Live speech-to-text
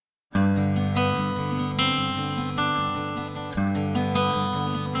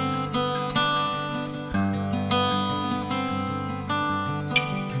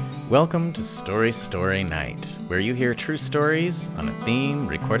Welcome to Story Night, where you hear true stories on a theme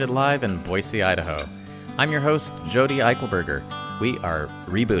recorded live in Boise, Idaho. I'm your host, Jody Eichelberger. We are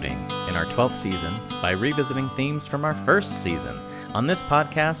rebooting in our 12th season by revisiting themes from our first season. On this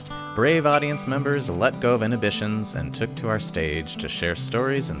podcast, brave audience members let go of inhibitions and took to our stage to share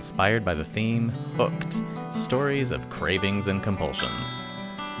stories inspired by the theme Hooked, stories of cravings and compulsions.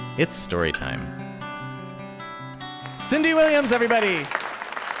 It's story time. Cindy Williams, everybody!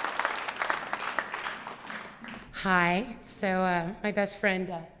 Hi. So my best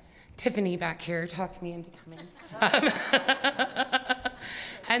friend Tiffany back here talked me into coming.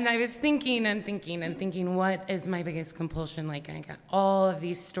 And I was thinking, what is my biggest compulsion? Like, I got all of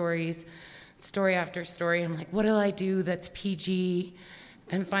these stories, story after story. I'm like, what do I do that's PG?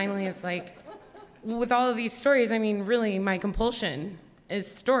 And finally it's like, with all of these stories, I mean, really, my compulsion is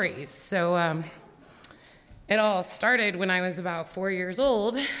stories. So it all started when I was about 4 years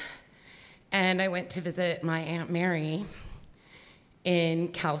old. And I went to visit my Aunt Mary in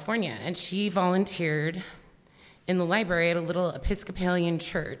California, and she volunteered in the library at a little Episcopalian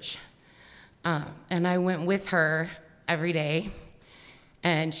church. And I went with her every day,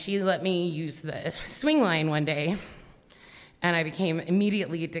 and she let me use the swing line one day, and I became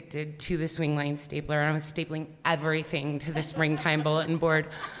immediately addicted to the swing line stapler, and I was stapling everything to the springtime bulletin board.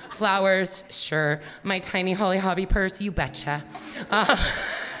 Flowers, sure. My tiny Holly Hobby purse, you betcha.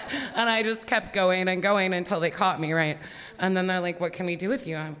 And I just kept going and going until they caught me, right? And then they're like, what can we do with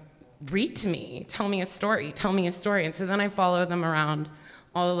you? Read to me. Tell me a story. Tell me a story. And so then I followed them around,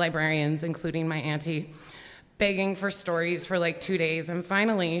 all the librarians, including my auntie, begging for stories for like 2 days. And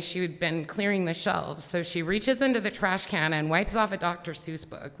finally, she had been clearing the shelves. So she reaches into the trash can and wipes off a Dr. Seuss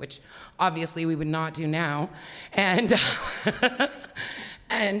book, which obviously we would not do now. And,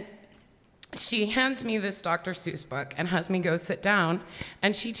 and she hands me this Dr. Seuss book and has me go sit down,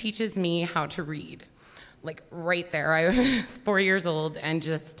 and she teaches me how to read. Like right there, I was 4 years old and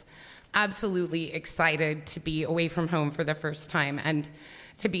just absolutely excited to be away from home for the first time and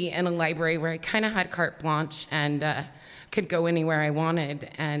to be in a library where I kind of had carte blanche and could go anywhere I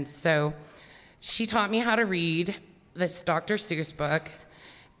wanted. And so she taught me how to read this Dr. Seuss book,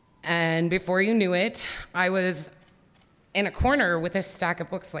 and before you knew it, I was in a corner with a stack of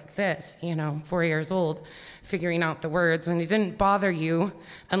books like this, 4 years old, figuring out the words, and it didn't bother you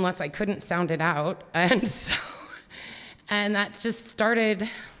unless I couldn't sound it out. And that just started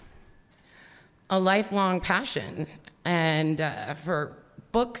a lifelong passion and for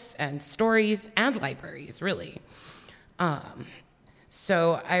books and stories and libraries, really.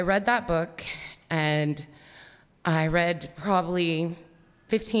 So I read that book, and I read probably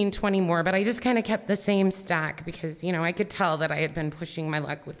 15, 20 more, but I just kind of kept the same stack because, I could tell that I had been pushing my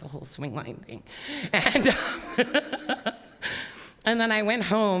luck with the whole swing line thing. And then I went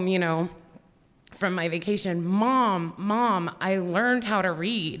home, from my vacation. Mom, I learned how to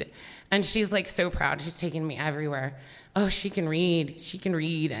read. And she's like so proud. She's taking me everywhere. Oh, she can read.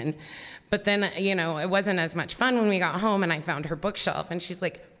 But then, it wasn't as much fun when we got home and I found her bookshelf, and she's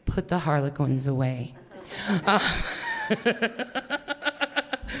like, put the Harlequins away.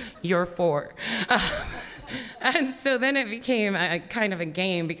 You're 4. And so then it became a kind of a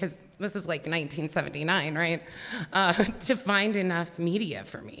game, because this is like 1979, right? To find enough media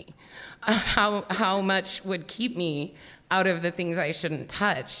for me. How much would keep me out of the things I shouldn't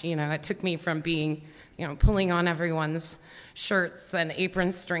touch. It took me from being, pulling on everyone's shirts and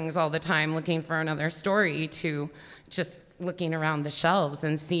apron strings all the time looking for another story to just looking around the shelves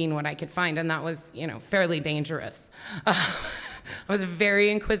and seeing what I could find. And that was, fairly dangerous. I was very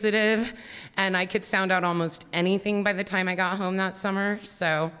inquisitive, and I could sound out almost anything by the time I got home that summer.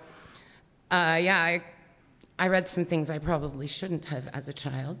 So, I read some things I probably shouldn't have as a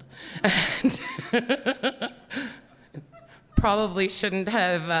child. Probably shouldn't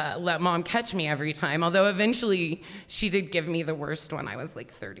have let Mom catch me every time, although eventually she did give me the worst when I was like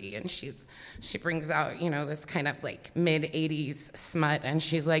 30, and she brings out, this kind of like mid-80s smut, and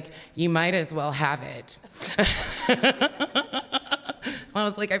she's like, you might as well have it. I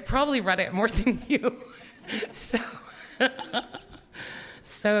was like, I've probably read it more than you. So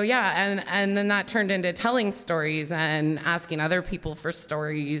yeah, and then that turned into telling stories and asking other people for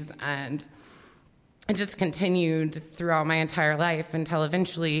stories, and it just continued throughout my entire life until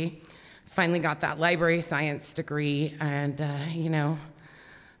eventually finally got that library science degree and,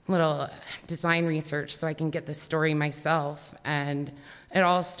 little design research so I can get the story myself. And it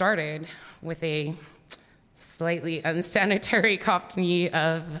all started with a slightly unsanitary copy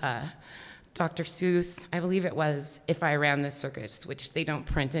of Dr. Seuss, I believe it was If I Ran This Circus, which they don't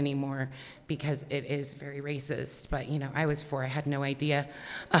print anymore because it is very racist. But, I was 4, I had no idea.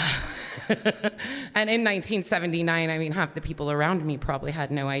 And in 1979, half the people around me probably had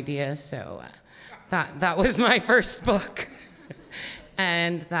no idea. So that was my first book.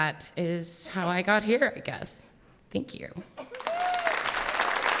 And that is how I got here, I guess. Thank you.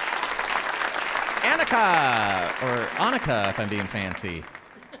 Annika, or Annika, if I'm being fancy.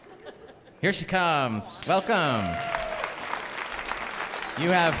 Here she comes. Welcome.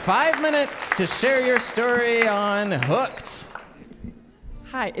 You have 5 minutes to share your story on Hooked.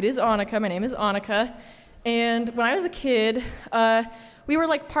 Hi, it is Annika. My name is Annika. And when I was a kid, we were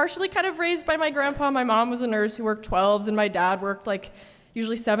partially kind of raised by my grandpa. My mom was a nurse who worked 12s, and my dad worked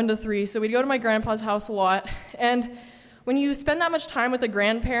usually 7 to 3. So we'd go to my grandpa's house a lot. And when you spend that much time with a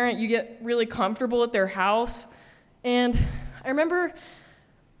grandparent, you get really comfortable at their house. And I remember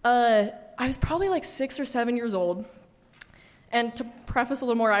I was probably 6 or 7 years old. And to preface a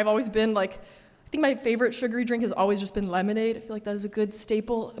little more, I've always been I think my favorite sugary drink has always just been lemonade. I feel like that is a good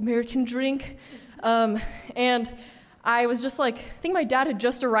staple American drink. And I was just I think my dad had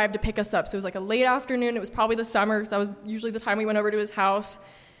just arrived to pick us up. So it was a late afternoon. It was probably the summer because that was usually the time we went over to his house.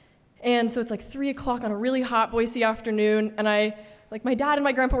 And so it's 3 o'clock on a really hot Boise afternoon. And my dad and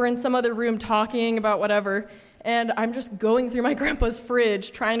my grandpa were in some other room talking about whatever. And I'm just going through my grandpa's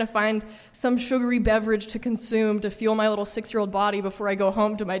fridge trying to find some sugary beverage to consume to fuel my little 6-year-old body before I go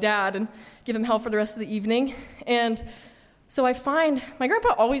home to my dad and give him hell for the rest of the evening. And so I find my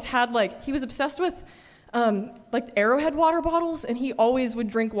grandpa always had he was obsessed with Arrowhead water bottles, and he always would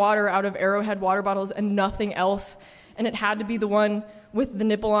drink water out of Arrowhead water bottles and nothing else. And it had to be the one with the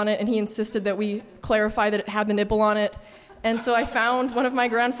nipple on it, and he insisted that we clarify that it had the nipple on it. And so I found one of my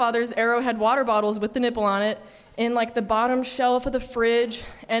grandfather's Arrowhead water bottles with the nipple on it in the bottom shelf of the fridge,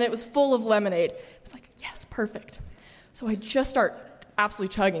 and it was full of lemonade. I was yes, perfect. So I just start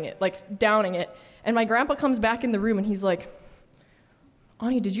absolutely chugging it, downing it. And my grandpa comes back in the room, and he's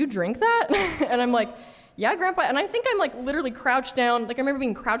Ani, did you drink that? And I'm yeah, Grandpa. And I think I'm literally crouched down. I remember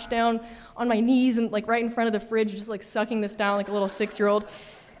being crouched down on my knees and right in front of the fridge, just sucking this down like a little 6-year-old.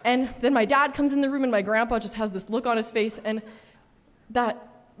 And then my dad comes in the room, and my grandpa just has this look on his face, and that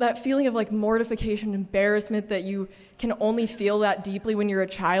feeling of mortification, embarrassment that you can only feel that deeply when you're a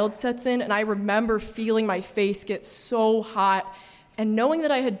child sets in. And I remember feeling my face get so hot and knowing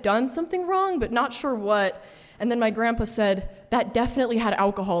that I had done something wrong, but not sure what. And then my grandpa said, that definitely had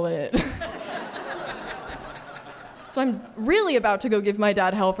alcohol in it. So I'm really about to go give my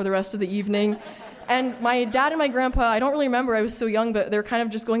dad hell for the rest of the evening. And my dad and my grandpa, I don't really remember, I was so young, but they're kind of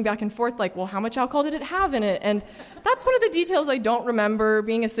just going back and forth well, how much alcohol did it have in it? And that's one of the details I don't remember.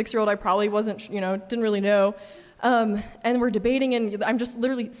 Being a 6-year-old, I probably wasn't, didn't really know. And we're debating, and I'm just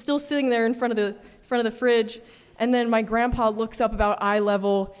literally still sitting there in front of the fridge. And then my grandpa looks up about eye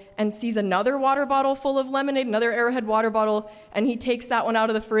level and sees another water bottle full of lemonade, another Arrowhead water bottle, and he takes that one out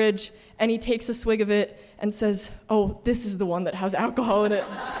of the fridge, and he takes a swig of it and says, oh, this is the one that has alcohol in it.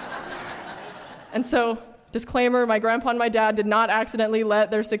 And so, disclaimer, my grandpa and my dad did not accidentally let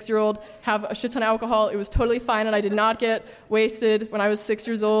their 6-year-old have a shit ton of alcohol. It was totally fine, and I did not get wasted when I was 6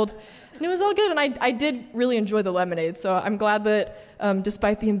 years old. And it was all good, and I did really enjoy the lemonade, so I'm glad that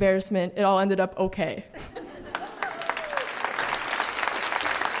despite the embarrassment, it all ended up okay.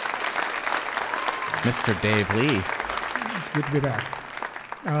 Mr. Dave Lee. Good to be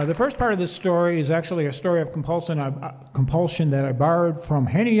back. The first part of this story is actually a story of compulsion that I borrowed from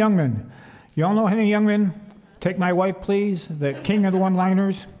Henny Youngman. You all know Henny Youngman? Take My Wife, Please, the king of the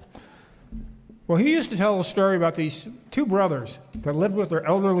one-liners. Well, he used to tell a story about these 2 brothers that lived with their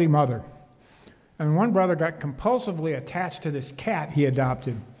elderly mother. And one brother got compulsively attached to this cat he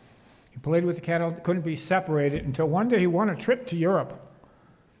adopted. He played with the cat, couldn't be separated until one day he won a trip to Europe.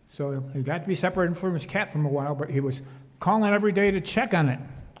 So he got to be separated from his cat for a while, but he was calling every day to check on it.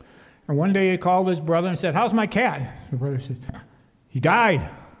 And one day he called his brother and said, how's my cat? The brother said, he died.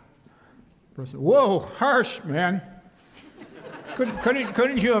 The brother said, whoa, harsh, man.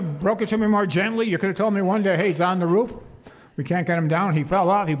 Couldn't you have broke it to me more gently? You could have told me one day, hey, he's on the roof. We can't get him down. He fell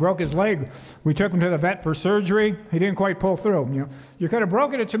off. He broke his leg. We took him to the vet for surgery. He didn't quite pull through. You could have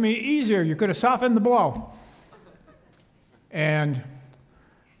broken it to me easier. You could have softened the blow. And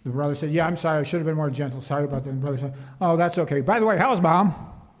the brother said, yeah, I'm sorry. I should have been more gentle. Sorry about that. And the brother said, oh, that's okay. By the way, how's Mom?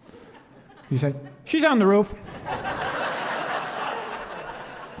 He said, she's on the roof.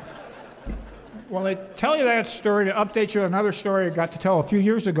 Well, I tell you that story to update you on another story I got to tell a few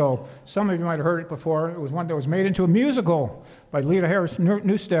years ago. Some of you might have heard it before. It was one that was made into a musical by Lita Harris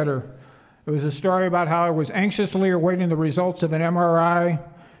Newstetter. It was a story about how I was anxiously awaiting the results of an MRI,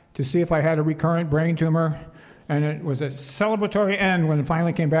 to see if I had a recurrent brain tumor. And it was a celebratory end when it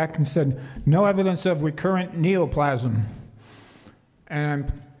finally came back and said, no evidence of recurrent neoplasm. And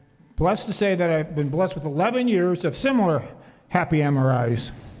I'm blessed to say that I've been blessed with 11 years of similar happy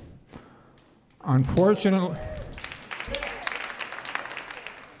MRIs. Unfortunately,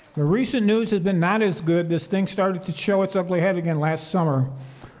 the recent news has been not as good. This thing started to show its ugly head again last summer.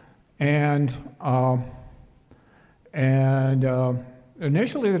 And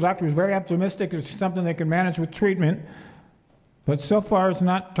initially, the doctor was very optimistic. It's something they can manage with treatment. But so far, it's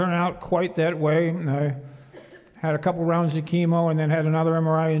not turned out quite that way. I had a couple rounds of chemo and then had another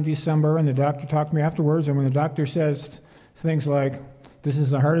MRI in December. And the doctor talked to me afterwards. And when the doctor says things like, this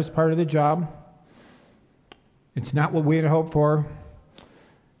is the hardest part of the job, it's not what we had hoped for.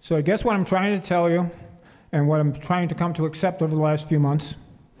 So I guess what I'm trying to tell you and what I'm trying to come to accept over the last few months,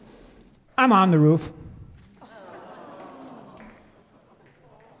 I'm on the roof.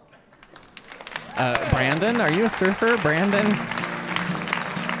 Brandon, are you a surfer? Brandon?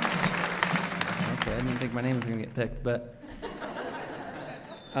 Okay, I didn't think my name was going to get picked, but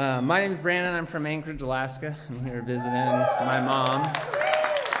my name is Brandon. I'm from Anchorage, Alaska. I'm here visiting my mom.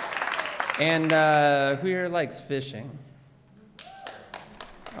 And who here likes fishing?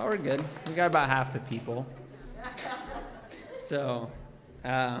 Oh, we're good. We got about half the people. So,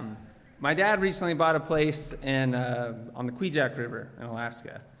 my dad recently bought a place on the Kvichak River in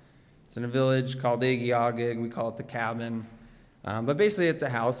Alaska. It's in a village called Agiagig. We call it the cabin. But basically, it's a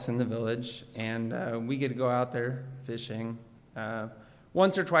house in the village, and we get to go out there fishing.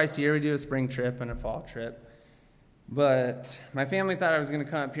 Once or twice a year, we do a spring trip and a fall trip. But my family thought I was going to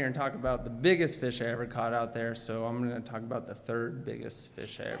come up here and talk about the biggest fish I ever caught out there, so I'm going to talk about the third biggest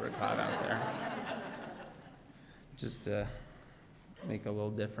fish I ever caught out there. Just to make it a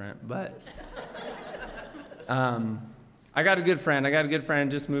little different. But I got a good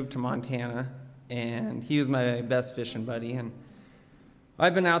friend. Just moved to Montana, and he was my best fishing buddy. And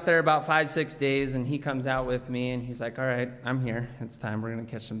I've been out there about 5-6 days, and he comes out with me, and he's like, all right, I'm here. It's time. We're going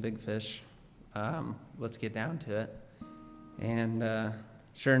to catch some big fish. Let's get down to it. And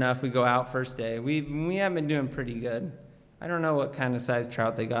sure enough, we go out first day. We have been doing pretty good. I don't know what kind of size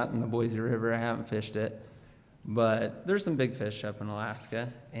trout they got in the Boise River. I haven't fished it. But there's some big fish up in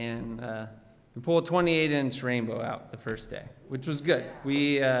Alaska. And we pulled a 28-inch rainbow out the first day, which was good.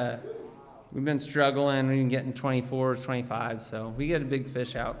 We've been struggling. We've been getting 24s, 25s. So we get a big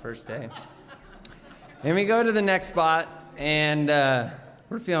fish out first day. And we go to the next spot, and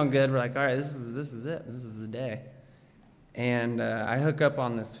we're feeling good. We're like, all right, this is it. This is the day. And I hook up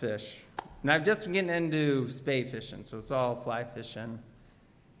on this fish. And I've just been getting into spay fishing, so it's all fly fishing.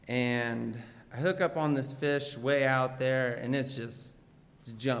 And I hook up on this fish way out there, and it's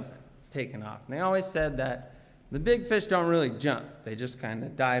jumping. It's taking off. And they always said that the big fish don't really jump. They just kind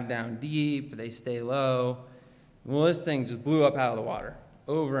of dive down deep. They stay low. Well, this thing just blew up out of the water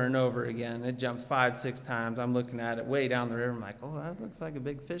over and over again. It jumps 5-6 times. I'm looking at it way down the river. I'm like, oh, that looks like a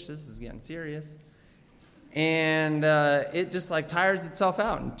big fish. This is getting serious. And it just like tires itself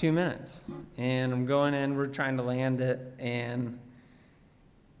out in 2 minutes. And I'm going in. We're trying to land it. And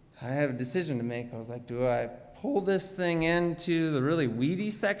I have a decision to make. I was like, do I pull this thing into the really weedy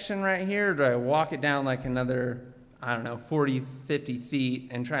section right here? Or do I walk it down like another, 40, 50 feet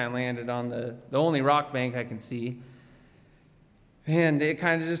and try and land it on the only rock bank I can see? And it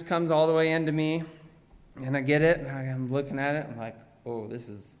kind of just comes all the way into me, and I get it, and I'm looking at it, and I'm like, oh, this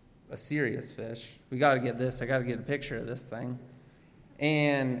is a serious fish. We got to get this. I got to get a picture of this thing.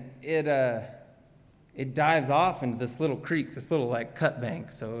 And it dives off into this little creek, this little like cut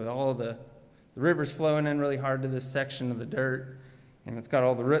bank. So all the river's flowing in really hard to this section of the dirt, and it's got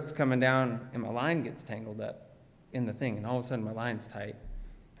all the roots coming down, and my line gets tangled up in the thing, and all of a sudden my line's tight.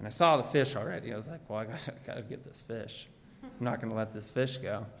 And I saw the fish already. I was like, well, I got to get this fish. I'm not going to let this fish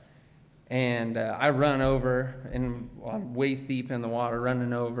go. And I run over, and I'm waist deep in the water,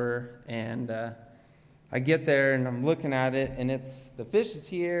 running over, and I get there, and I'm looking at it, and the fish is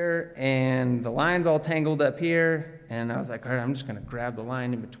here, and the line's all tangled up here, and I was like, all right, I'm just going to grab the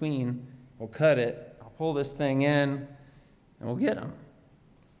line in between, we'll cut it, I'll pull this thing in, and we'll get them.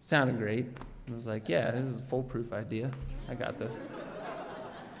 Sounded great. I was like, yeah, this is a foolproof idea. I got this.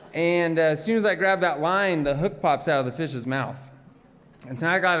 And as soon as I grab that line, the hook pops out of the fish's mouth. And so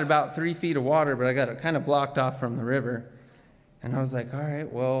I got it about 3 feet of water, but I got it kind of blocked off from the river. And I was like, all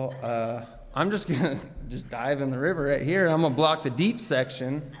right, well, I'm just going to just dive in the river right here. I'm going to block the deep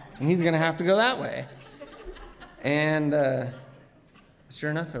section, and he's going to have to go that way. And sure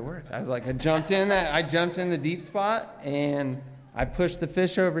enough, it worked. I was like, I jumped in the deep spot, and I pushed the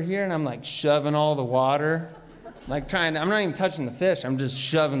fish over here, and I'm like shoving all the water Like I'm not even touching the fish. I'm just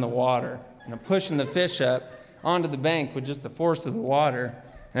shoving the water. And I'm pushing the fish up onto the bank with just the force of the water.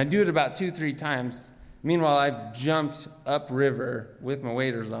 And I do it about 2-3 times. Meanwhile, I've jumped upriver with my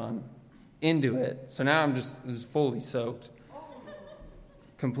waders on into it. So now I'm just fully soaked.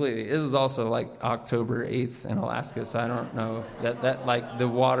 Completely. This is also like October 8th in Alaska, so I don't know if that like the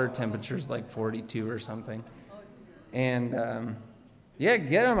water temperature is like 42 or something. And get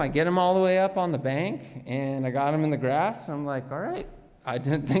him. I get him all the way up on the bank, and I got him in the grass. And I'm like, all right. I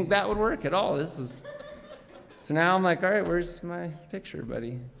didn't think that would work at all. So now I'm like, all right, where's my picture,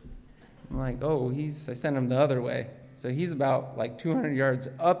 buddy? I'm like, I sent him the other way. So he's about like 200 yards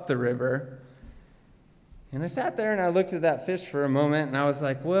up the river. And I sat there and I looked at that fish for a moment, and I was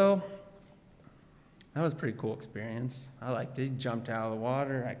like, well, that was a pretty cool experience. I liked it. He jumped out of the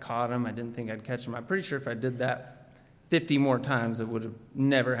water. I caught him. I didn't think I'd catch him. I'm pretty sure if I did that 50 more times, it would have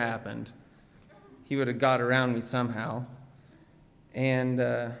never happened. He would have got around me somehow. And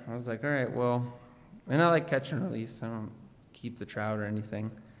I was like, all right, well, and I like catch and release. I don't keep the trout or anything.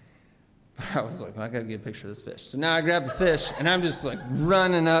 But I was like, I got to get a picture of this fish. So now I grab the fish, and I'm just like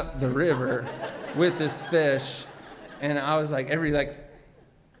running up the river with this fish. And I was like, every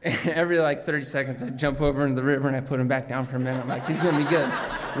 30 seconds, I jump over into the river and I put him back down for a minute. I'm like, he's going to be good.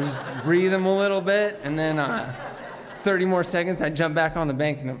 I just breathe him a little bit, and then 30 more seconds, I jump back on the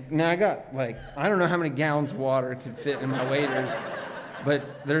bank. And now I got I don't know how many gallons of water could fit in my waders,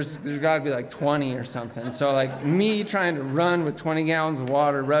 but there's got to be like 20 or something. So like me trying to run with 20 gallons of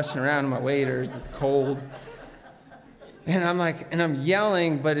water rushing around in my waders, it's cold. And I'm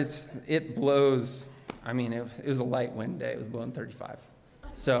yelling, but it blows. I mean, it was a light wind day. It was blowing 35.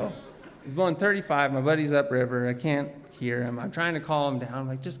 So it's blowing 35. My buddy's upriver. I can't hear him. I'm trying to call him down. I'm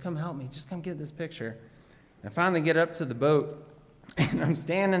like, just come help me. Just come get this picture. And I finally get up to the boat, and I'm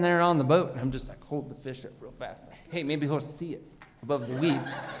standing there on the boat, and I'm just like, hold the fish up real fast. Like, hey, maybe he'll see it above the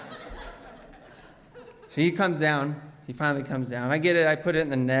weeds. So he comes down. He finally comes down. I get it. I put it in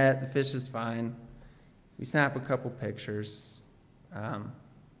the net. The fish is fine. We snap a couple pictures, and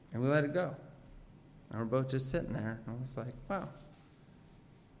we let it go. And we're both just sitting there. And I was like, wow,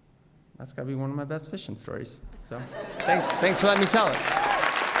 that's got to be one of my best fishing stories. So thanks for letting me tell it.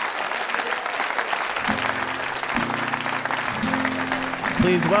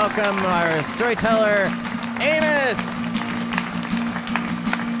 Please welcome our storyteller, Amos.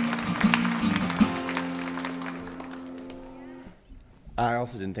 I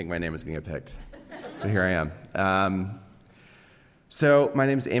also didn't think my name was going to get picked, but here I am. So my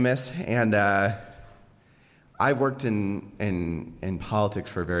name's Amos, and I've worked in politics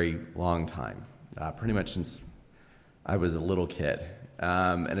for a very long time, pretty much since I was a little kid,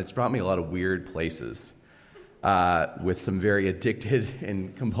 and it's brought me a lot of weird places. With some very addicted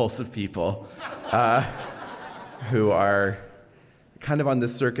and compulsive people who are kind of on the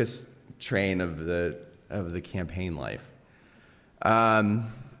circus train of the campaign life.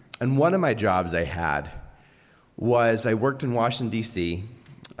 And one of my jobs I had was I worked in Washington, D.C.,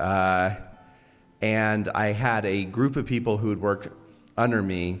 and I had a group of people who had worked under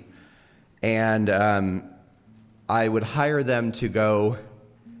me, and I would hire them to go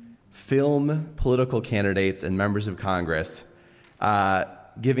film political candidates and members of Congress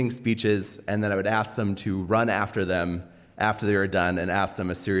giving speeches, and then I would ask them to run after them after they were done and ask them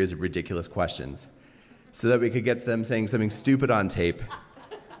a series of ridiculous questions so that we could get them saying something stupid on tape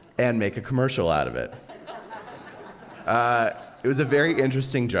and make a commercial out of it. It was a very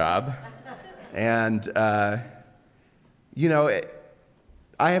interesting job, and I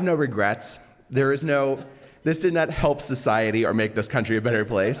have no regrets. This did not help society or make this country a better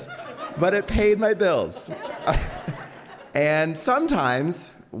place, but it paid my bills. And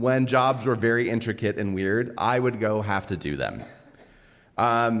sometimes, when jobs were very intricate and weird, I would go have to do them.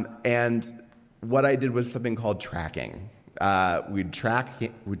 And what I did was something called tracking. We'd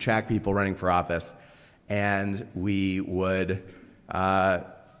track people running for office, and we would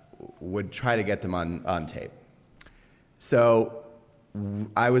try to get them on tape. So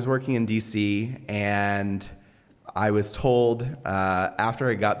I was working in D.C., and I was told after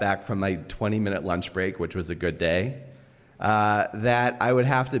I got back from my 20-minute lunch break, which was a good day, that I would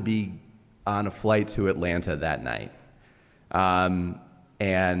have to be on a flight to Atlanta that night,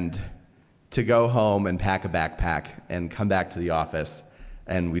 and to go home and pack a backpack and come back to the office,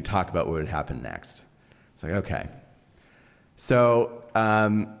 and we'd talk about what would happen next. It's like, okay. So,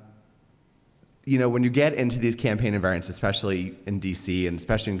 when you get into these campaign environments, especially in D.C. and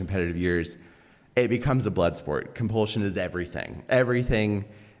especially in competitive years, it becomes a blood sport. Compulsion is everything. Everything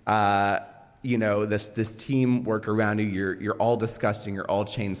this teamwork around you. You're all disgusting. You're all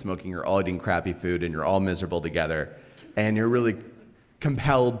chain smoking. You're all eating crappy food, and you're all miserable together. And you're really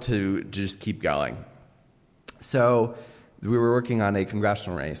compelled to just keep going. So we were working on a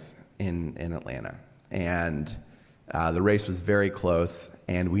congressional race in Atlanta, and the race was very close,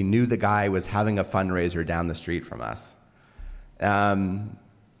 and we knew the guy was having a fundraiser down the street from us. And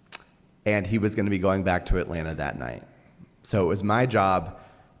he was going to be going back to Atlanta that night. So it was my job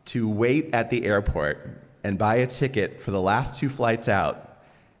to wait at the airport and buy a ticket for the last 2 flights out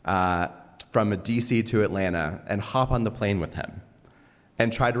from D.C. to Atlanta and hop on the plane with him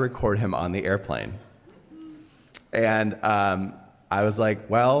and try to record him on the airplane. And I was like,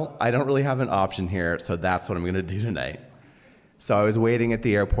 well, I don't really have an option here, so that's what I'm going to do tonight. So I was waiting at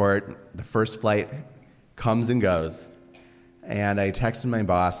the airport. The first flight comes and goes. And I texted my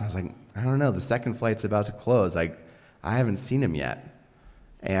boss, and I was like, I don't know, the second flight's about to close. I haven't seen him yet.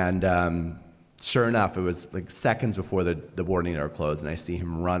 And sure enough, it was like seconds before the boarding door closed, and I see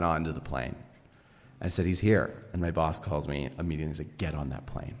him run onto the plane. I said, he's here. And my boss calls me immediately. He's like, get on that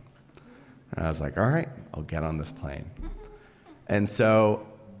plane. And I was like, all right, I'll get on this plane. And so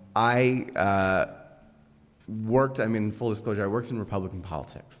I full disclosure, I worked in Republican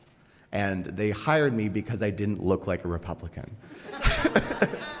politics. And they hired me because I didn't look like a Republican.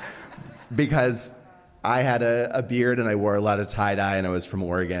 Because I had a beard and I wore a lot of tie-dye and I was from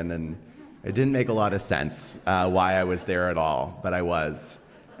Oregon, and it didn't make a lot of sense why I was there at all, but I was.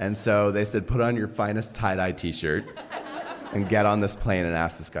 And so they said, put on your finest tie-dye t-shirt and get on this plane and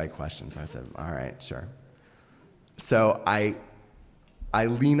ask this guy questions. I said, all right, sure. So I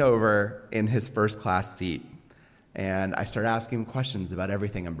lean over in his first class seat, and I start asking him questions about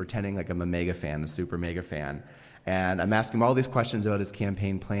everything. I'm pretending like I'm a mega fan, a super mega fan. And I'm asking him all these questions about his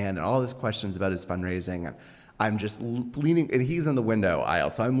campaign plan and all these questions about his fundraising. And I'm just leaning, and he's in the window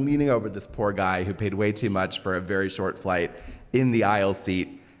aisle, so I'm leaning over this poor guy who paid way too much for a very short flight in the aisle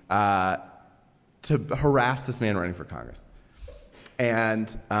seat to harass this man running for Congress.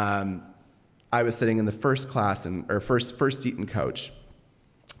 And I was sitting in the first class, first seat in coach.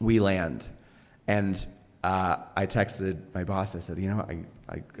 We land, and I texted my boss. I said,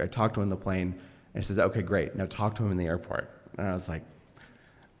 I talked to him on the plane. And he says, okay, great. Now talk to him in the airport. And I was like,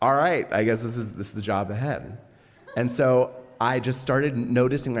 all right, I guess this is the job ahead. And so I just started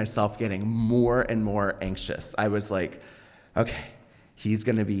noticing myself getting more and more anxious. I was like, okay, he's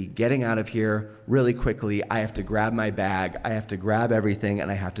going to be getting out of here really quickly. I have to grab my bag. I have to grab everything,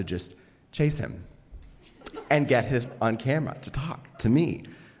 and I have to just chase him and get him on camera to talk to me,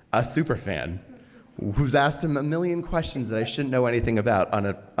 a super fan who's asked him a million questions that I shouldn't know anything about on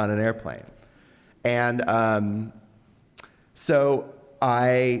an airplane. And so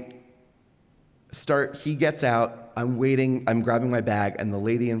he gets out, I'm waiting, I'm grabbing my bag, and the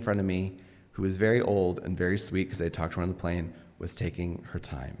lady in front of me, who was very old and very sweet because I talked to her on the plane, was taking her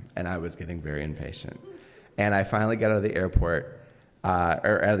time, and I was getting very impatient. And I finally got out of the airport,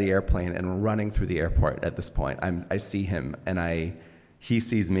 or out of the airplane, and running through the airport at this point. I see him, and he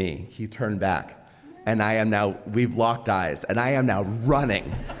sees me. He turned back, and we've locked eyes, and I am now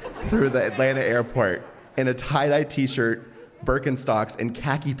running through the Atlanta airport in a tie-dye t-shirt, Birkenstocks, and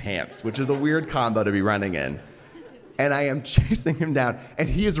khaki pants, which is a weird combo to be running in. And I am chasing him down, and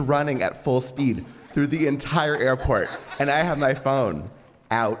he is running at full speed through the entire airport. And I have my phone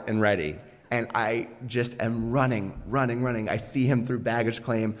out and ready. And I just am running. I see him through baggage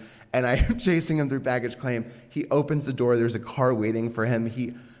claim, and I am chasing him through baggage claim. He opens the door. There's a car waiting for him.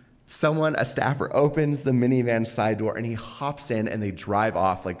 A staffer opens the minivan side door, and he hops in, and they drive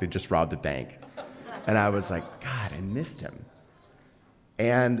off like they just robbed a bank. And I was like, God, I missed him.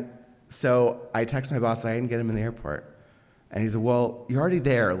 And so I text my boss, I didn't get him in the airport. And he said, well, you're already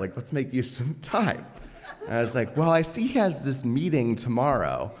there. Like, let's make use of time. And I was like, well, I see he has this meeting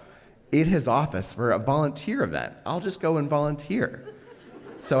tomorrow in his office for a volunteer event. I'll just go and volunteer.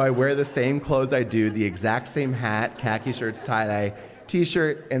 So I wear the same clothes I do, the exact same hat, khaki shirts, tie-dye,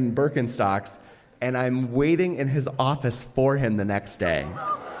 t-shirt, and Birkenstocks, and I'm waiting in his office for him the next day.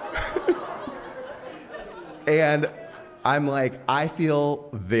 And I'm like, I feel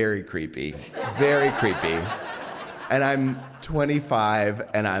very creepy. And I'm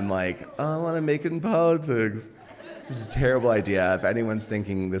 25, and I'm like, I want to make it in politics. Which is a terrible idea. If anyone's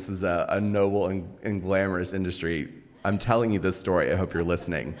thinking this is a noble and glamorous industry, I'm telling you this story. I hope you're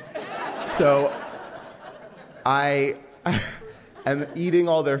listening. So I'm eating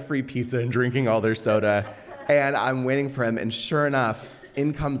all their free pizza and drinking all their soda, and I'm waiting for him, and sure enough,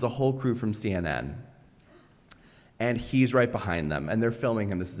 in comes the whole crew from CNN. And he's right behind them, and they're filming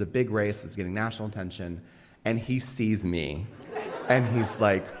him. This is a big race. It's getting national attention. And he sees me, and he's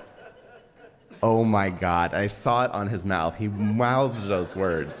like, oh my God. I saw it on his mouth. He mouthed those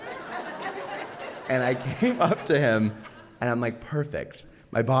words. And I came up to him, and I'm like, perfect.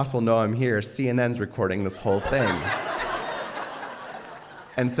 My boss will know I'm here. CNN's recording this whole thing.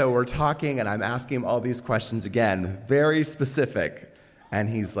 And so we're talking, and I'm asking him all these questions again, very specific. And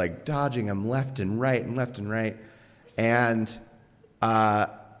he's like dodging them left and right and left and right. And I'm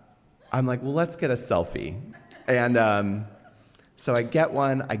like, well, let's get a selfie. And so I get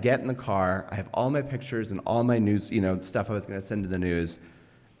one, I get in the car, I have all my pictures and all my news, stuff I was going to send to the news.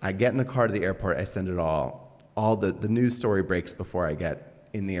 I get in the car to the airport, I send it all. All the news story breaks before I get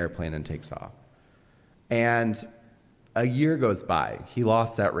in the airplane and takes off. And a year goes by. He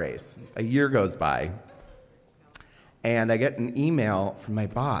lost that race. A year goes by. And I get an email from my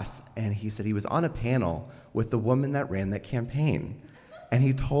boss, and he said he was on a panel with the woman that ran that campaign. And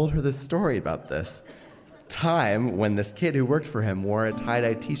he told her this story about this time when this kid who worked for him wore a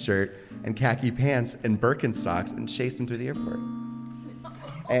tie-dye t-shirt and khaki pants and Birkenstocks and chased him through the airport.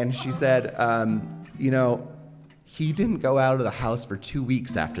 And she said, he didn't go out of the house for 2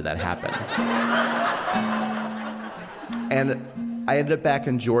 weeks after that happened. And I ended up back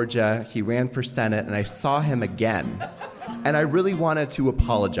in Georgia. He ran for Senate, and I saw him again. And I really wanted to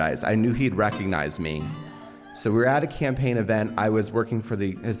apologize. I knew he'd recognize me. So we were at a campaign event. I was working for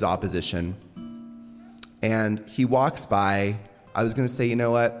his opposition. And he walks by. I was going to say, you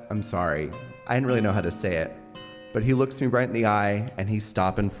know what? I'm sorry. I didn't really know how to say it. But he looks me right in the eye, and he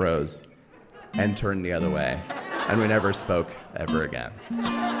stopped and froze and turned the other way. And we never spoke ever again.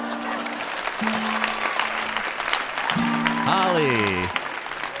 Holly.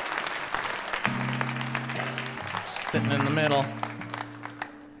 Sitting in the middle.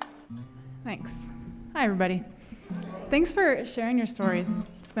 Thanks. Hi, everybody. Thanks for sharing your stories.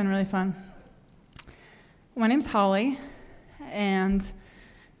 It's been really fun. My name's Holly, and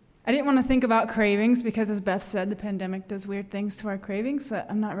I didn't want to think about cravings because, as Beth said, the pandemic does weird things to our cravings that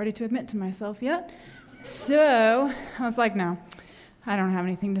I'm not ready to admit to myself yet. So I was like, no, I don't have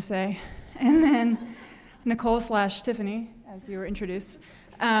anything to say. And then Nicole/Tiffany, as you were introduced,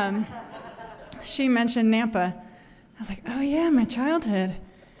 she mentioned Nampa. I was like, oh yeah, my childhood.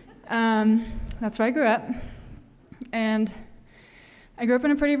 That's where I grew up. And I grew up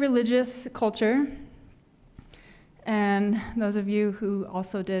in a pretty religious culture. And those of you who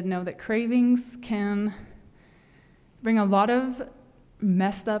also did know that cravings can bring a lot of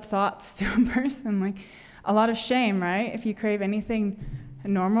messed up thoughts to a person, like a lot of shame, right? If you crave anything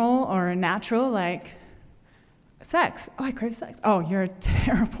normal or natural, like sex. Oh, I crave sex. Oh, you're a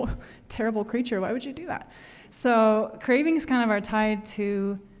terrible, terrible creature. Why would you do that? So cravings kind of are tied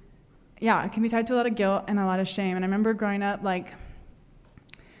to, it can be tied to a lot of guilt and a lot of shame. And I remember growing up, like,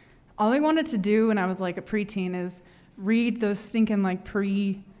 all I wanted to do when I was like a preteen is read those stinking like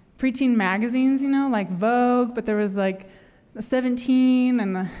preteen magazines, like Vogue, but there was like the 17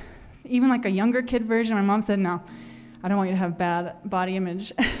 and even like a younger kid version. My mom said, no, I don't want you to have bad body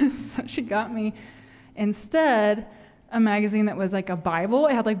image. So she got me instead a magazine that was like a Bible.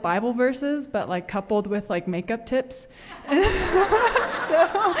 It had like Bible verses, but like coupled with like makeup tips.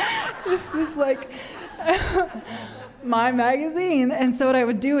 So this is like my magazine. And so what I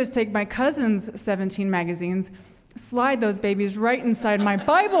would do is take my cousin's 17 magazines, slide those babies right inside my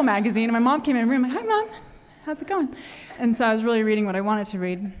Bible magazine. And my mom came in the room, like, hi, Mom, how's it going? And so I was really reading what I wanted to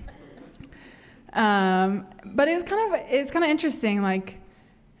read. But it's kind of interesting, like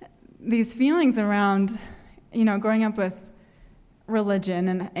these feelings around, growing up with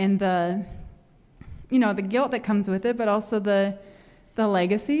religion and the, the guilt that comes with it, but also the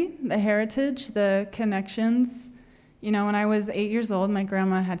legacy, the heritage, the connections. When I was 8 years old, my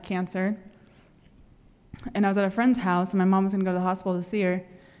grandma had cancer, and I was at a friend's house, and my mom was going to go to the hospital to see her,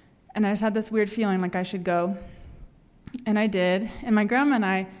 and I just had this weird feeling like I should go, and I did. And my grandma and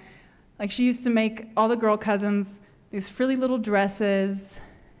I, like, she used to make all the girl cousins these frilly little dresses,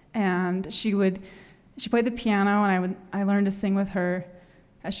 and she played the piano, and I learned to sing with her.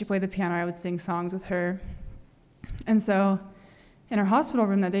 As she played the piano, I would sing songs with her. And so in her hospital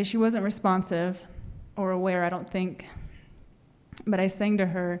room that day, she wasn't responsive or aware, I don't think. But I sang to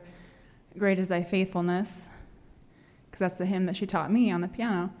her, "Great is thy faithfulness," because that's the hymn that she taught me on the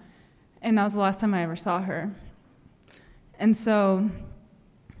piano. And that was the last time I ever saw her. And so,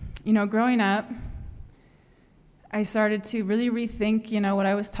 growing up, I started to really rethink, what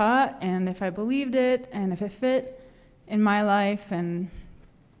I was taught, and if I believed it, and if it fit in my life, and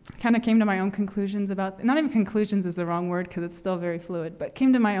kind of came to my own conclusions about, not even conclusions is the wrong word because it's still very fluid, but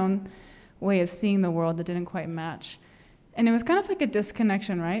came to my own way of seeing the world that didn't quite match. And it was kind of like a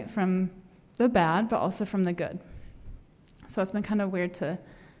disconnection, right, from the bad, but also from the good. So it's been kind of weird to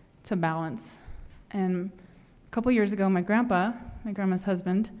balance And a couple years ago, my grandma's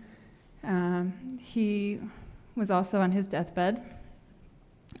husband, he was also on his deathbed,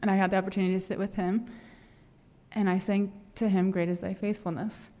 and I had the opportunity to sit with him, and I sang to him, "Great is thy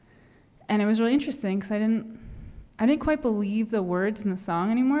faithfulness." And it was really interesting because I didn't quite believe the words in the song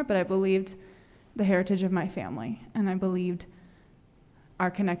anymore, but I believed the heritage of my family, and I believed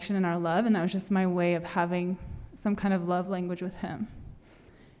our connection and our love, and that was just my way of having some kind of love language with him.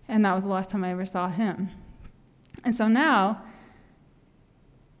 And that was the last time I ever saw him. And so now,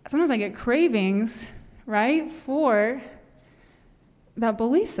 sometimes I get cravings, right, for that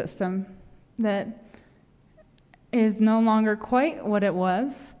belief system that is no longer quite what it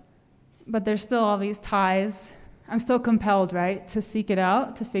was, but there's still all these ties. I'm still compelled, right, to seek it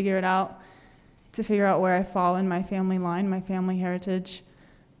out, to figure it out, to figure out where I fall in my family line, my family heritage,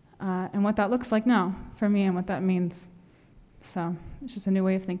 and what that looks like now for me and what that means. So it's just a new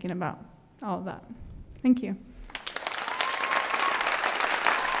way of thinking about all of that. Thank you.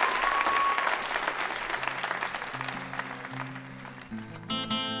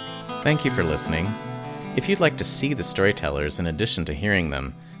 Thank you for listening. If you'd like to see the storytellers in addition to hearing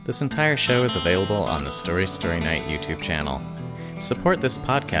them, this entire show is available on the Story Night YouTube channel. Support this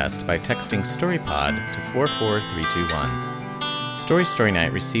podcast by texting StoryPod to 44321. Story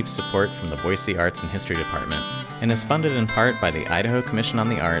Night receives support from the Boise Arts and History Department and is funded in part by the Idaho Commission on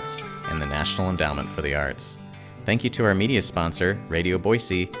the Arts and the National Endowment for the Arts. Thank you to our media sponsor, Radio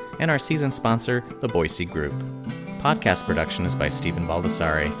Boise, and our season sponsor, the Boise Group. Podcast production is by Stephen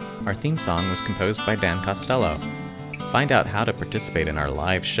Baldessari. Our theme song was composed by Dan Costello. Find out how to participate in our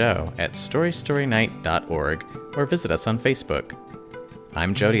live show at storystorynight.org or visit us on Facebook.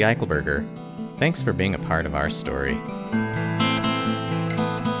 I'm Jody Eichelberger. Thanks for being a part of our story.